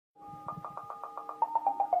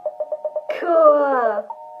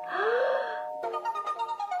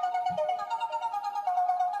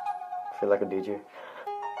Feel like a DJ.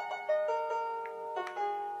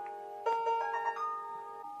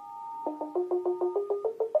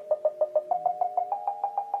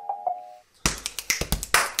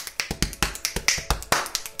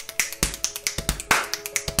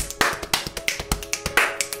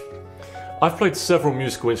 I've played several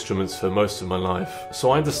musical instruments for most of my life,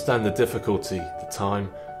 so I understand the difficulty, the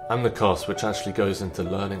time, and the cost which actually goes into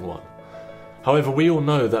learning one. However, we all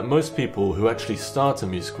know that most people who actually start a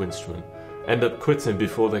musical instrument end up quitting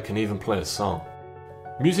before they can even play a song.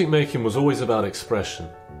 Music making was always about expression,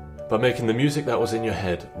 by making the music that was in your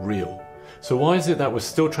head real. So why is it that we're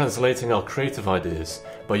still translating our creative ideas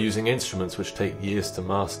by using instruments which take years to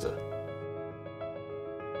master?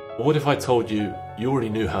 What if I told you already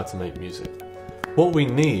knew how to make music? What we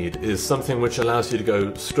need is something which allows you to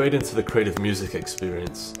go straight into the creative music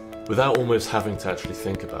experience without almost having to actually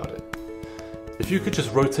think about it. If you could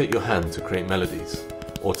just rotate your hand to create melodies,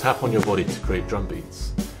 or tap on your body to create drum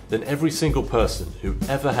beats, then every single person who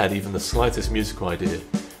ever had even the slightest musical idea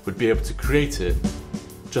would be able to create it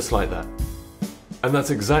just like that. And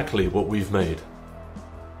that's exactly what we've made.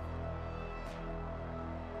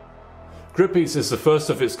 GripBeats is the first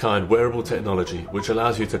of its kind wearable technology which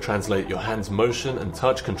allows you to translate your hand's motion and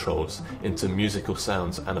touch controls into musical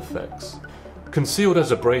sounds and effects. Concealed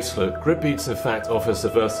as a bracelet, GripBeats in fact offers the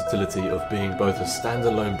versatility of being both a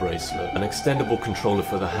standalone bracelet, an extendable controller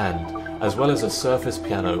for the hand, as well as a surface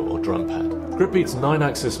piano or drum pad. GripBeats'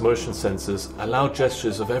 9-axis motion sensors allow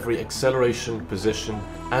gestures of every acceleration, position,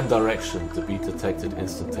 and direction to be detected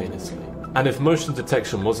instantaneously. And if motion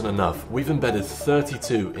detection wasn't enough, we've embedded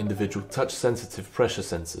 32 individual touch-sensitive pressure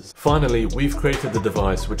sensors. Finally, we've created the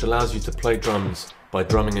device which allows you to play drums by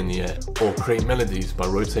drumming in the air, or create melodies by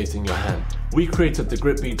rotating your hand. We created the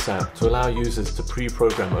GripBeats app to allow users to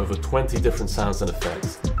pre-program over 20 different sounds and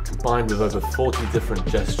effects, combined with over 40 different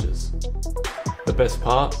gestures. The best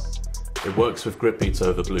part? It works with GripBeats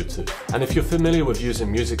over Bluetooth. And if you're familiar with using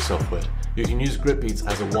music software, you can use GripBeats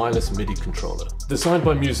as a wireless MIDI controller. Designed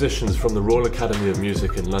by musicians from the Royal Academy of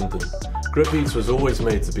Music in London, GripBeats was always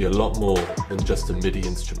made to be a lot more than just a MIDI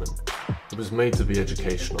instrument. It was made to be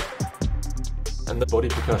educational. And the body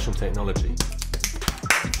percussion technology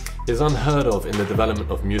is unheard of in the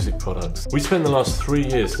development of music products. We spent the last 3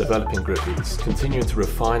 years developing GripBeats, continuing to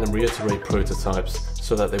refine and reiterate prototypes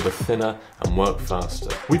so that they were thinner and work faster.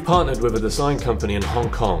 We partnered with a design company in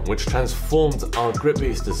Hong Kong which transformed our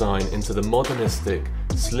GripBeats design into the modernistic,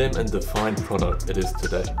 slim and defined product it is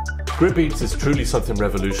today. GripBeats is truly something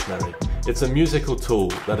revolutionary. It's a musical tool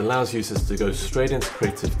that allows users to go straight into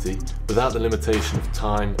creativity without the limitation of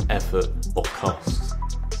time, effort or cost.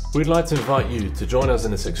 We'd like to invite you to join us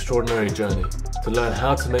in this extraordinary journey to learn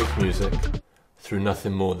how to make music through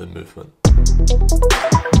nothing more than movement.